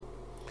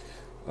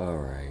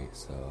Alright,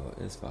 so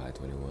it's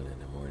 5:21 in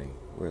the morning.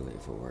 We're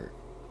late for work.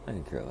 I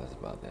can care less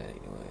about that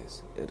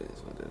anyways. It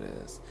is what it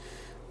is.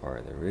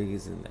 Part of the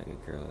reason I can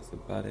care less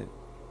about it,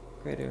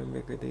 greater and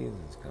bigger things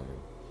is coming.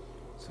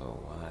 So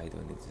why do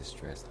I need to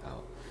stress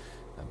out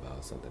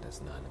about something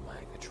that's not in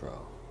my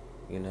control?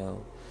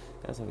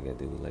 That's what we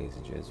gotta do, ladies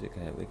and gents.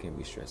 We can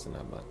be stressing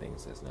out about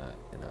things that's not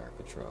in our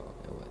control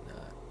and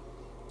whatnot.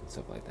 And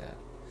stuff like that.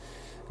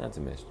 Not to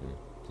mention,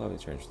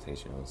 public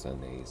transportation on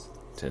Sundays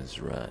tends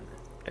to run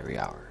every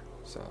hour.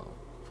 So,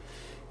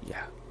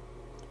 yeah.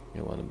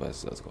 One of the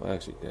buses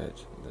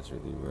that's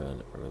really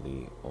run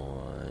early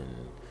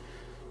on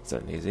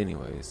Sundays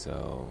anyway.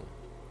 So,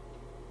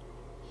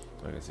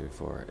 like I said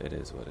before, it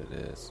is what it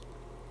is.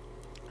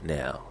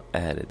 Now, I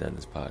hadn't done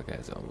this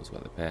podcast almost for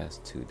the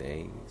past 2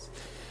 days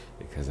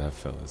because I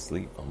fell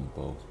asleep on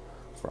both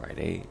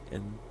Friday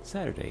and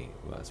Saturday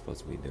while I was supposed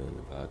to be doing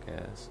the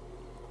podcast.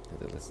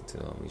 I listened to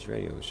Homie's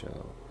radio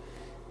show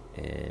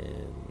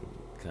and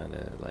kind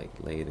of like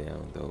lay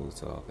down,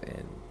 doze off,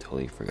 and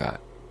totally forgot.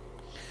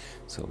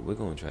 So we're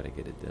going to try to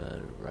get it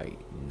done right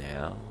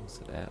now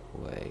so that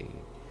way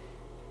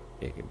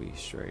it can be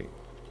straight.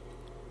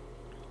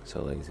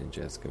 So ladies and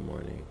gents, good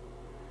morning.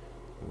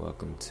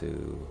 Welcome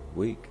to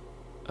week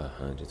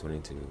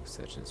 122,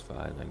 sections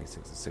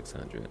 596 and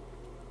 600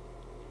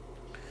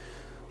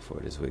 for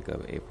this week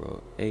of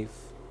April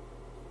 8th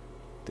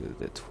through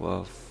the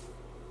 12th,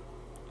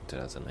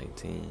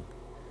 2019.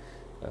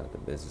 The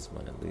Business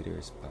Minded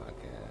Leaders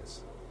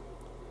podcast.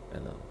 I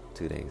know,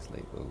 2 days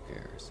late, but who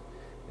cares?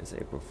 It's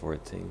April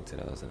 14,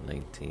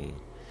 2019.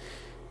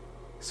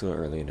 So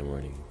early in the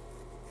morning,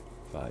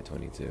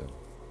 5:22.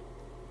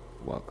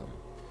 Welcome.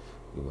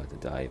 We're about to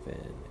dive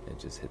in and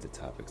just hit the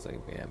topics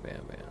like bam,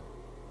 bam, bam.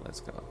 Let's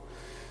go.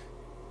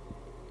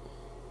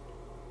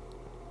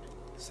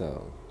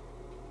 So,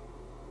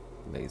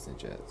 ladies and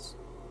gents,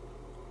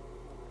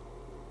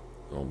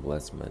 on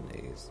Blessed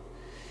Mondays,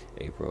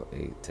 April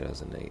 8,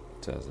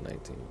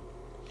 2019.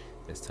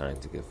 It's time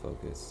to get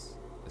focused.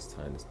 It's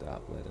time to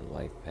stop letting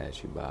life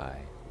pass you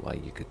by while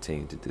you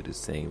continue to do the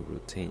same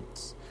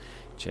routines.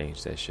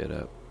 Change that shit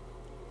up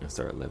and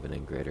start living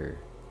in greater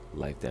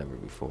life than ever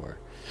before.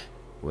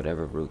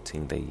 Whatever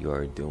routine that you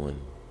are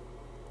doing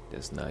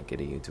that's not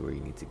getting you to where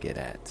you need to get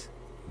at,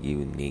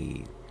 you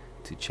need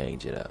to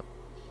change it up.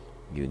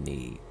 You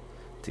need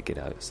to get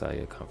outside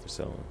your comfort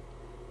zone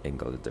and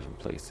go to different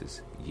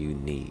places. You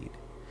need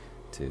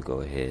to go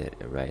ahead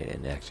and write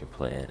an action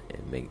plan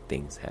and make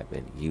things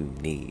happen. You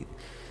need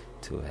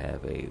to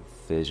have a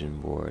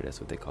vision board, that's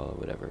what they call it,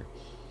 whatever,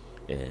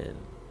 and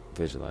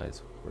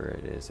visualize where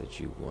it is that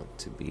you want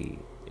to be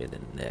in the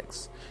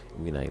next,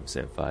 maybe not even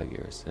saying 5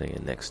 years, saying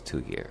the next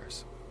 2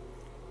 years.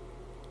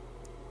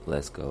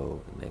 Let's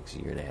go the next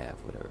year and a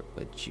half, whatever,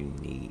 but you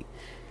need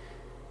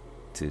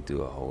to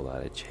do a whole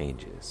lot of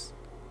changes.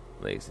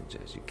 Ladies and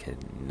gents, you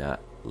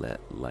cannot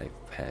let life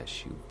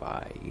pass you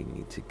by. You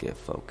need to get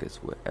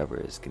focused. Wherever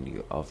it's getting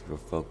you off your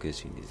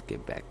focus, you need to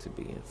get back to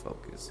being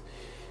focused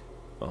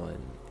on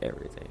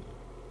everything.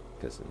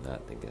 Because if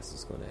not, then guess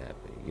what's going to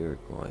happen? You're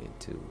going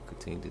to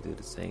continue to do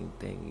the same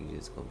thing. You're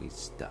just going to be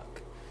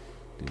stuck.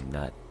 Do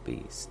not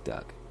be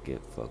stuck.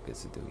 Get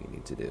focused and do what you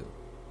need to do.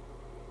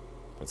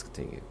 Let's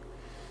continue.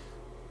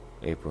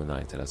 April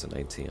 9,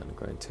 2019 on the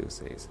Grind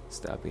Tuesdays.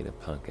 Stop being a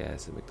punk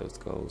ass and make those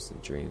goals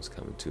and dreams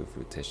come into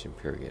fruition,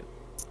 period.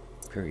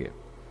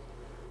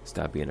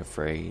 Stop being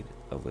afraid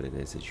of what it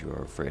is that you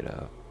are afraid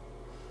of.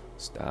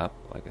 Stop,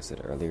 like I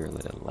said earlier,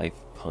 letting life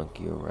punk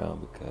you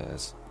around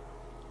because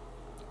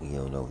you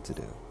don't know what to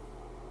do.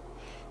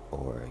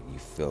 Or you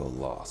feel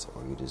lost,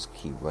 or you just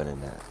keep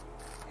running that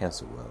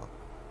hamster wheel.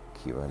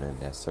 Keep running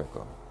that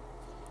circle.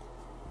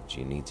 What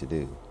you need to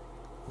do,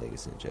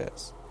 ladies and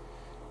gents,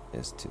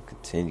 is to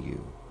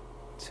continue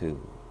to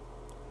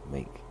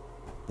make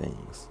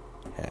things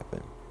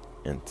happen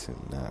and to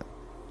not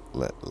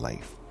let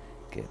life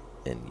get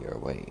in your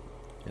way.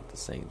 At the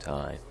same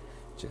time,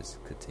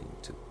 just continue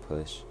to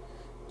push,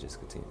 just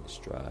continue to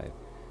strive,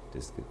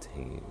 just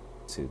continue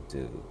to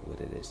do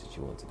what it is that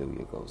you want to do,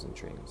 your goals and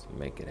dreams.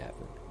 Make it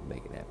happen,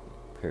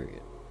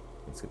 period.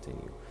 Let's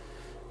continue.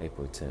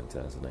 April 10,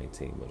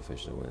 2019,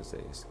 Motivational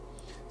Wednesdays.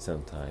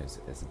 Sometimes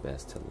it's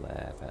best to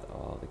laugh at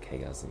all the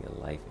chaos in your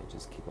life and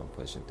just keep on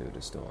pushing through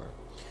the storm.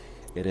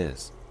 It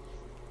is.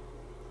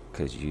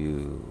 Because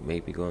you may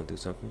be going through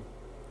something.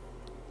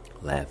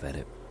 Laugh at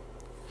it.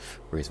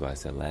 The reason why I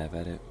said laugh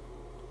at it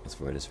is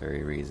for this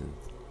very reason.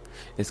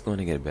 It's going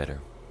to get better.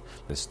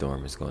 The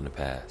storm is going to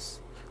pass.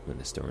 When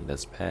the storm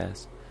does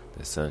pass,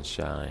 the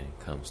sunshine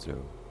comes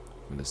through.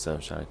 When the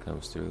sunshine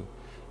comes through,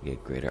 you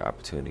get greater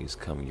opportunities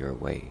come your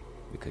way.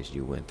 Because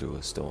you went through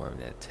a storm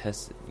that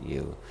tested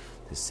you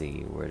to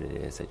see where it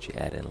is that you're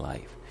at in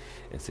life.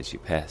 And since you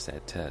passed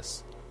that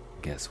test,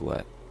 guess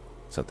what?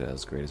 Something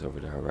else great is over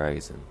the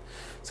horizon.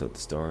 So the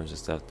storms and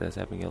stuff that's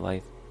happening in your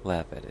life,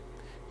 laugh at it.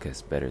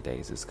 Because better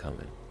days is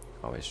coming.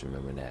 Always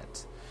remember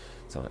that.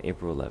 So on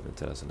April 11,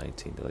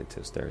 2019, the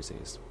latest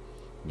Thursdays,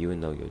 you will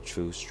know your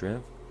true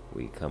strength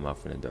when you come out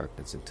from the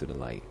darkness into the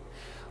light.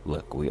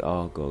 Look, we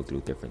all go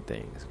through different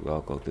things. We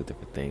all go through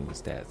different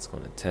things that's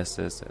going to test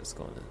us, that's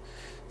going to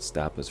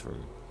stop us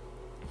from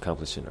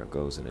accomplishing our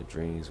goals and our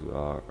dreams. We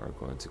all are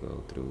going to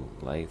go through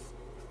life,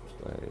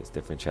 but it's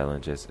different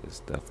challenges and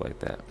stuff like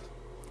that.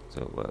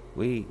 So what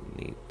we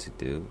need to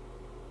do,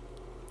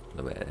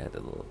 I had the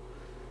little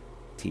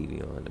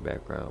TV on in the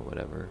background,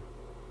 whatever.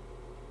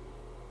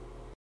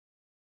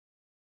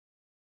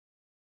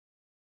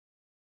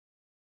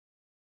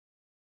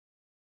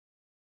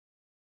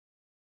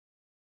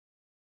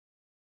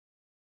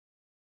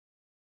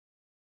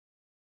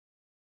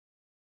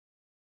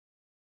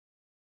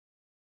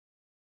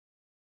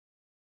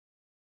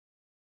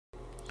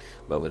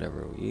 But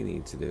whatever you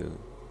need to do,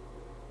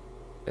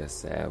 it's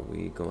sad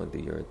we going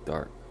through your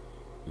dark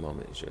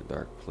moments, your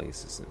dark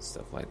places and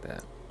stuff like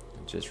that.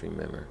 And just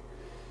remember,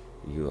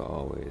 you will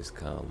always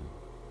come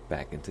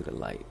back into the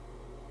light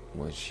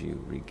once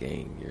you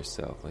regain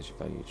yourself, once you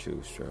find your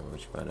true strength,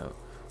 once you find out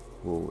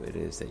who it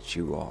is that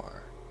you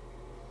are.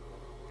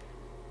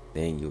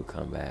 Then you'll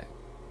come back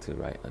to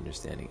right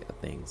understanding of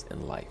things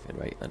in life and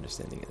right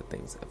understanding of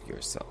things of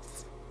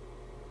yourself.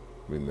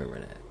 Remember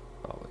that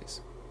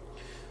always.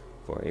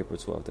 For April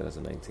 12,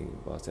 2019,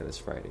 Boss Status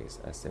Fridays,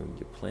 I said when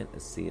you plant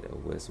a seed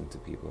of wisdom to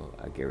people,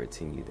 I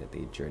guarantee you that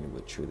they journey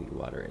will truly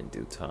water in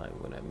due time.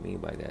 What I mean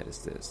by that is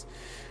this.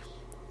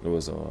 It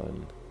was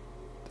on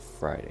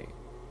Friday.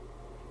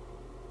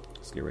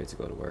 Let's get ready to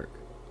go to work.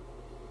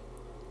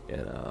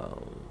 And I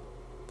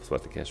was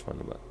about to catch one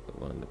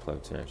of the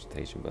public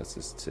transportation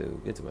buses to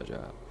get to my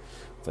job.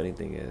 Funny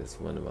thing is,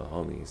 one of my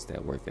homies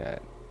that worked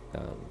at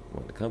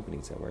one of the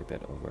companies that worked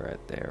at over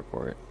at the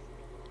airport,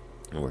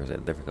 and works at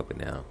a different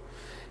company now,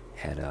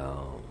 had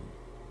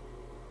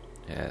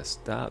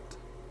stopped.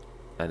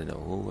 I didn't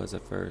know who it was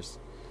at first.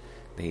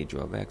 Then he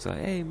drove back. So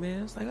hey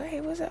man, it's like,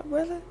 hey, what's up,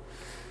 brother?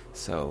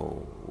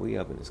 So we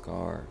up in his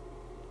car,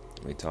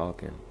 we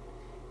talking.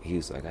 He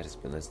was like, I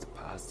just been listening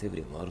to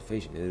positivity,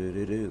 motivation.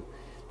 The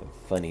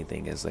funny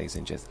thing is, ladies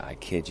and gents, I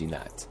kid you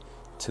not,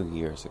 2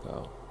 years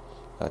ago,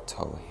 I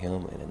told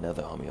him and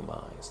another homie of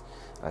mine,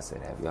 I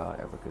said, have y'all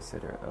ever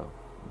considered of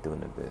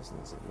doing a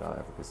business? Have y'all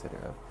ever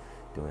considered of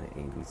doing an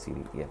A, B, C, D,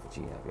 E, F,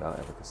 G? Have y'all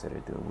ever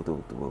considered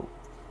doing woo?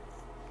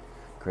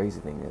 Crazy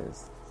thing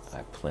is,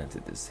 I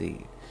planted the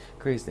seed.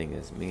 Crazy thing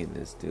is, me and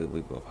this dude,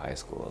 we both high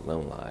school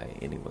alumni,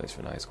 anyways,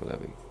 from high school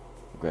that we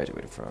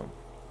graduated from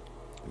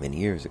many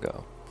years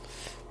ago.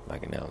 I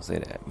can now say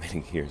that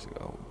many years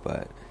ago,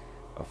 but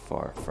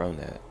far from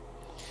that.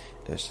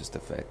 It's just the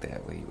fact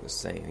that what he was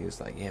saying, he was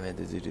like, yeah man,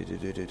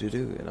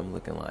 do, and I'm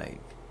looking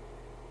like,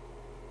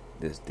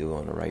 this dude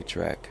on the right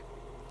track,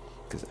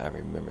 because I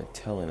remember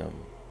telling him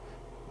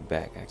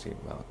back actually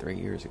about 3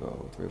 years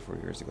ago, 3 or 4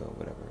 years ago,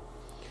 whatever,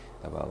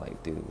 about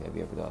like, dude, have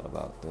you ever thought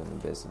about doing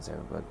the business?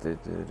 Everybody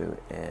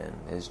and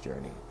his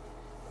journey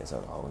is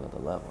on a whole nother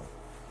level.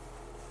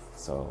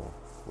 So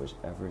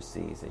whichever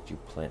seeds that you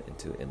plant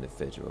into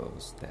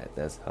individuals that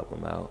does help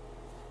them out,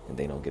 and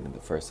they don't get it the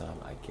first time,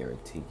 I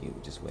guarantee you,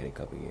 just wait a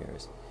couple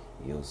years,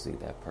 you'll see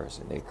that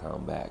person, they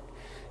come back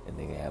and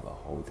they have a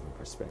whole different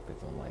perspective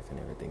on life and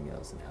everything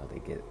else, and how they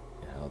get,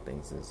 and how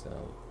things is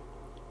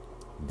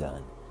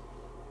done.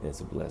 And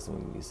it's a blessing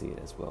when you see it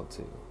as well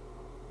too.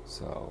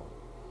 So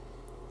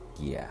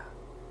yeah,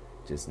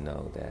 just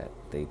know that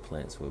their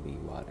plants will be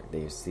watered,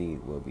 their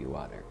seed will be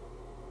watered,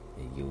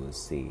 and you will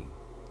see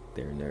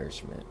their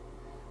nourishment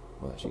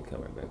once you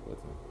come right back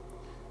with them.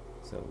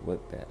 So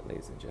with that,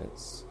 ladies and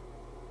gents,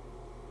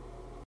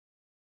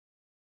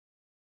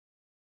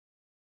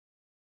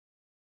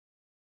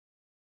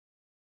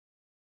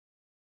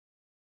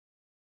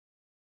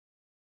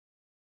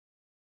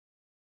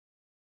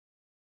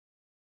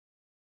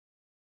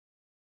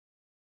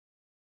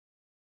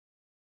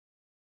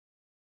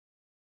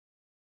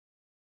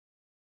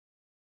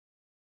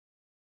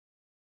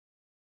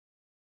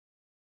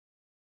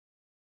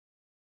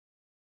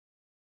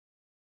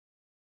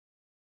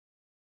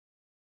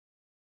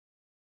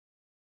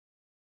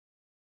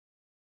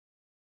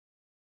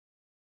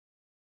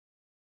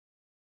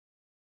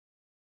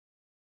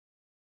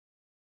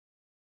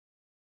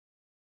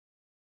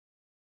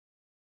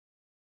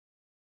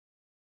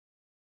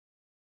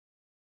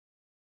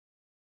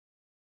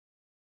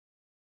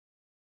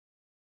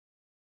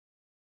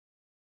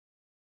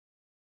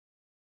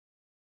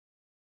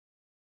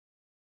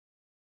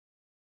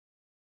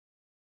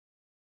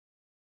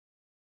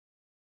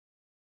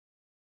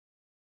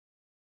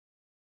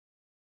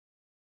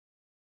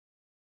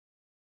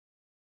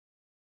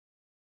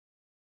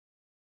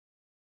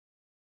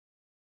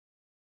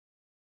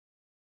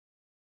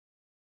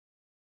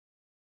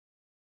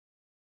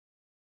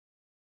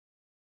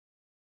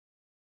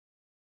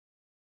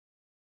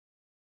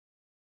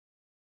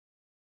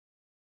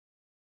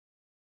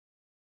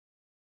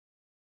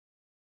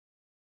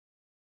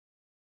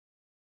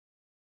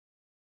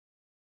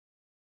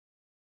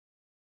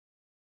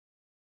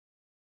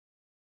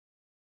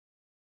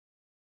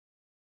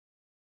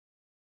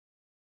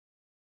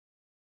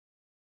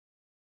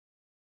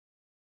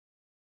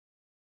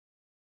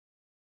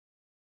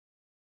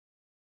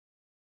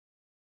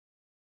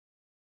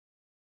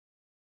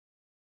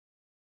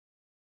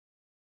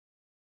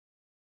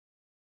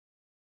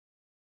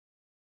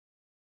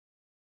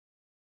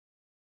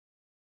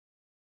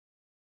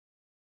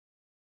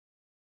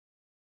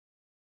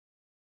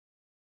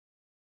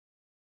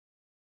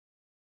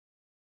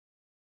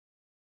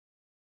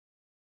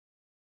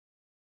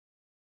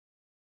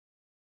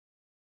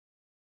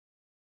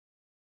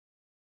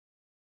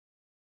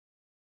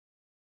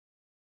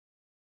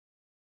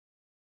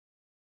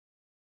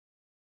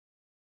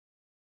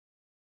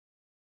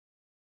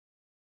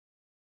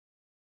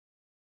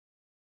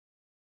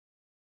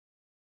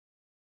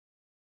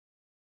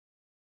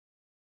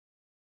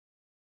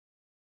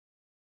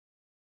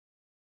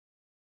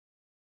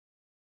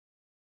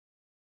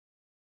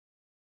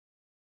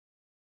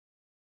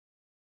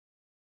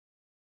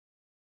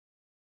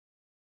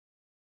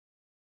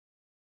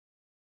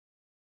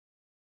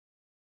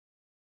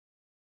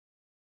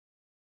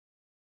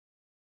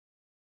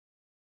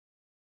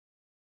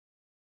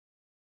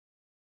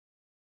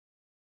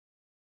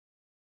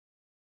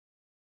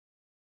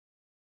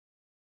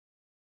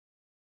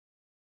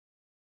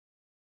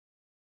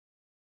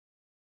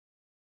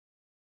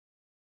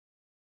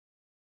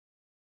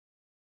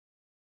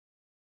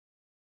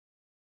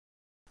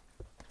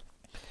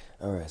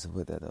 Alright, so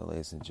with that though,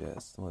 ladies and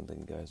gents, I want to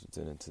thank you guys for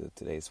tuning into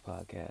today's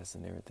podcast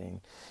and everything.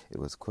 It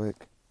was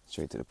quick,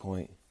 straight to the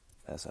point.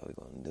 That's how we're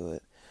going to do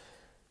it.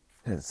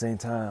 At the same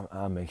time,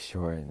 I'll make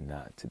sure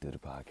not to do the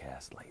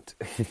podcast late.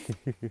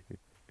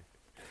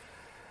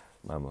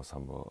 My most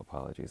humble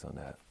apologies on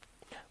that.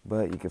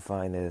 But you can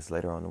find this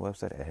later on the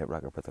website at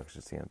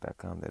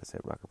hitrockerproductionscm.com. That is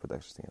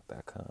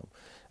hitrockerproductionscm.com.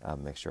 I'll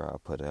make sure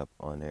I'll put it up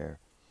on there.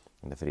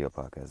 And the video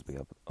podcast will be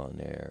up on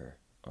there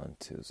on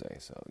Tuesday.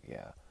 So,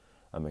 yeah.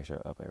 I'll make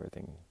sure I upload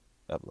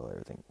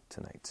everything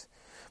tonight.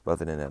 But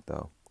other than that,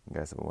 though, you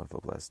guys have a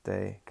wonderful, blessed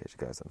day. Catch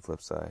you guys on the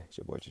flip side. It's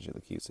your boy,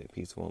 Chinchilla Q. Say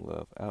peace, one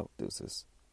love, out. Deuces.